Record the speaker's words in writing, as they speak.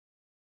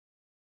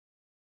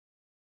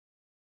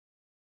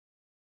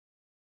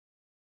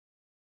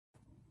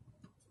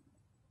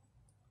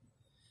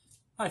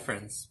Hi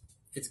friends,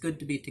 it's good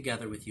to be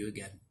together with you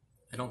again.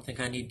 I don't think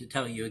I need to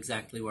tell you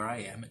exactly where I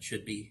am. It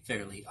should be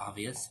fairly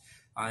obvious.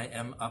 I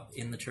am up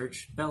in the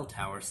church bell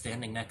tower,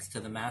 standing next to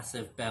the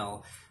massive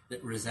bell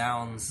that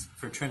resounds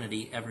for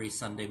Trinity every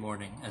Sunday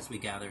morning as we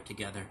gather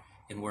together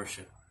in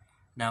worship.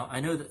 Now, I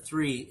know that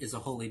 3 is a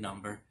holy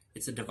number,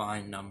 it's a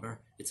divine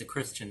number, it's a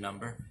Christian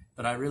number,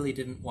 but I really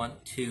didn't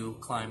want to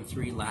climb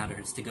 3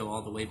 ladders to go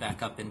all the way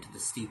back up into the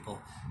steeple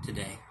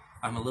today.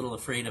 I'm a little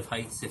afraid of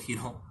heights if you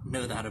don't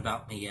know that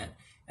about me yet,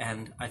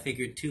 and I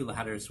figured 2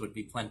 ladders would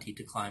be plenty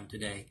to climb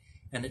today.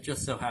 And it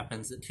just so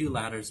happens that 2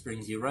 ladders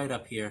brings you right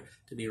up here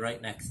to be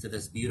right next to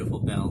this beautiful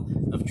bell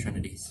of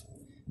Trinities.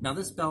 Now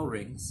this bell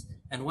rings,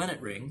 and when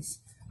it rings,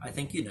 I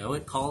think you know,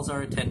 it calls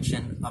our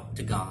attention up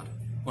to God.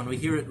 When we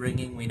hear it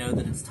ringing, we know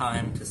that it's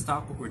time to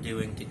stop what we're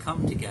doing, to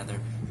come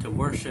together, to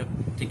worship,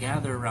 to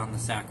gather around the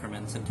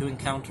sacraments, and to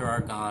encounter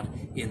our God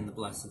in the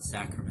Blessed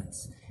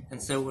Sacraments.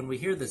 And so when we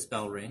hear this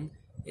bell ring,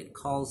 it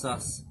calls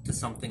us to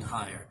something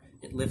higher.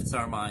 It lifts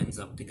our minds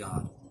up to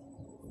God.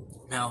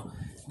 Now,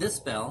 this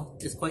bell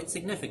is quite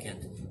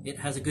significant. It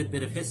has a good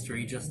bit of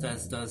history, just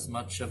as does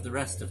much of the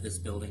rest of this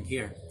building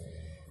here.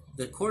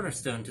 The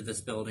cornerstone to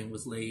this building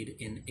was laid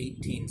in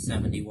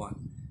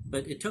 1871,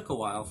 but it took a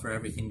while for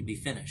everything to be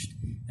finished.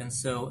 And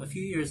so a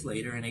few years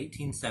later, in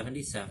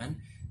 1877,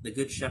 the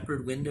Good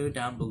Shepherd window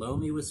down below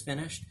me was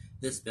finished,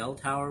 this bell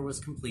tower was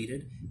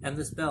completed, and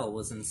this bell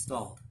was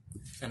installed.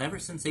 And ever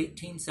since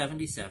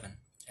 1877,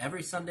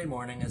 every Sunday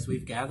morning as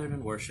we've gathered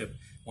in worship,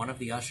 one of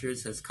the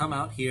ushers has come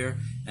out here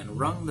and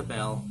rung the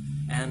bell,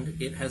 and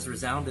it has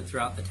resounded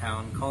throughout the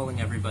town, calling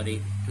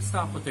everybody to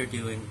stop what they're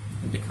doing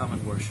and to come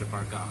and worship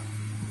our God.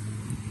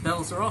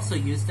 Bells are also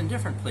used in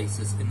different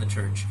places in the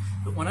church,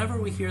 but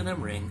whenever we hear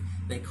them ring,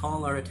 they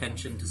call our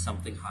attention to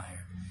something higher.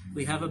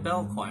 We have a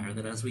bell choir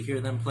that as we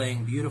hear them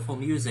playing beautiful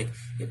music,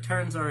 it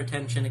turns our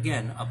attention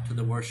again up to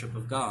the worship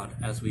of God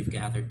as we've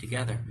gathered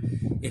together.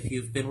 If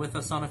you've been with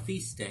us on a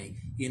feast day,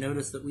 you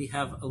notice that we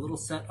have a little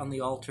set on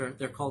the altar.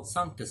 They're called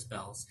Sanctus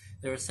bells.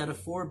 They're a set of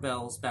 4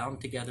 bells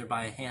bound together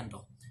by a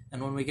handle.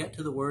 And when we get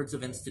to the words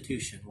of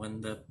institution,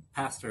 when the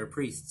pastor or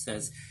priest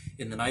says,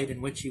 "In the night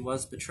in which he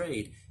was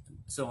betrayed,"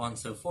 so on and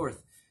so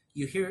forth,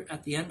 you hear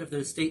at the end of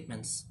those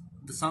statements,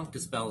 the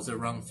Sanctus bells are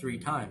rung 3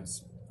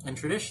 times. And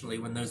traditionally,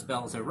 when those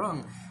bells are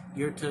rung,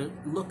 you're to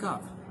look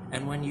up.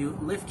 And when you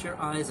lift your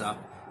eyes up,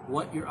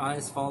 what your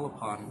eyes fall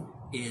upon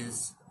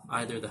is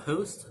either the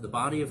host, the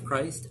body of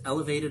Christ,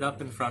 elevated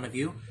up in front of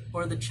you,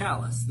 or the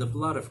chalice, the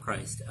blood of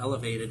Christ,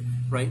 elevated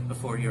right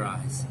before your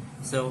eyes.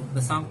 So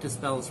the Sanctus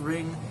bells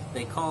ring,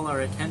 they call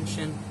our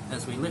attention.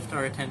 As we lift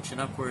our attention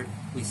upward,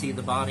 we see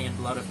the body and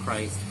blood of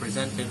Christ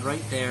presented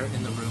right there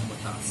in the room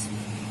with us.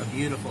 A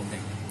beautiful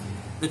thing.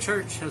 The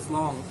church has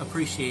long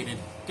appreciated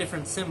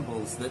different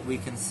symbols that we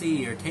can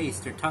see or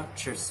taste or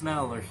touch or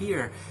smell or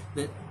hear,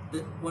 that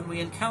when we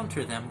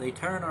encounter them, they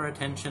turn our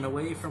attention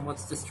away from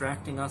what's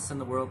distracting us in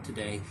the world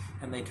today,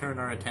 and they turn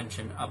our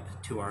attention up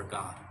to our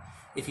God.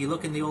 If you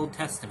look in the Old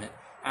Testament,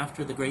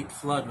 after the great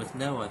flood with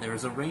Noah, there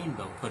is a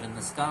rainbow put in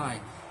the sky.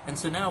 And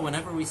so now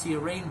whenever we see a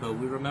rainbow,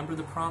 we remember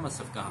the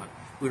promise of God.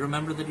 We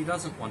remember that he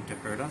doesn't want to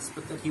hurt us,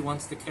 but that he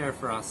wants to care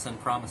for us and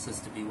promises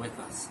to be with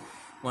us.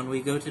 When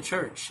we go to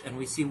church and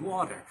we see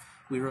water,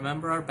 we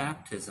remember our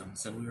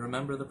baptisms, and we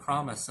remember the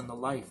promise and the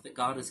life that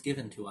God has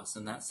given to us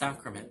in that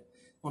sacrament.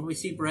 When we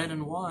see bread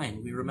and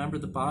wine, we remember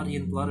the body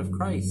and blood of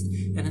Christ,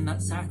 and in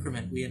that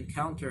sacrament we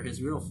encounter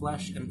his real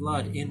flesh and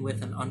blood in,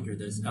 with, and under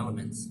those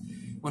elements.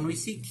 When we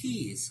see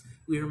keys,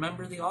 we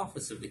remember the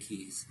office of the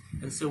keys,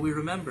 and so we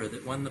remember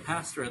that when the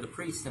pastor or the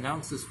priest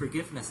announces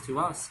forgiveness to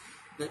us,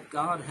 that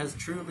God has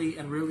truly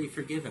and really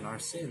forgiven our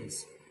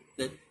sins,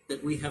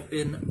 that we have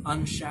been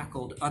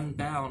unshackled,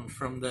 unbound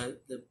from the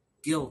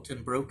guilt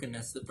and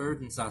brokenness that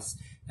burdens us,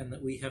 and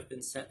that we have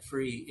been set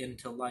free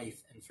into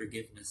life and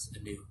forgiveness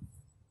anew.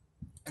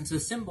 And so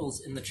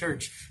symbols in the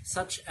church,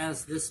 such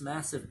as this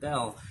massive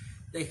bell,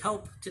 they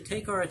help to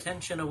take our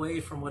attention away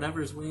from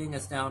whatever's weighing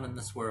us down in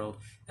this world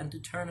and to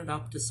turn it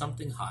up to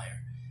something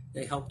higher.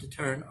 They help to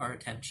turn our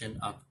attention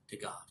up to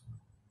God.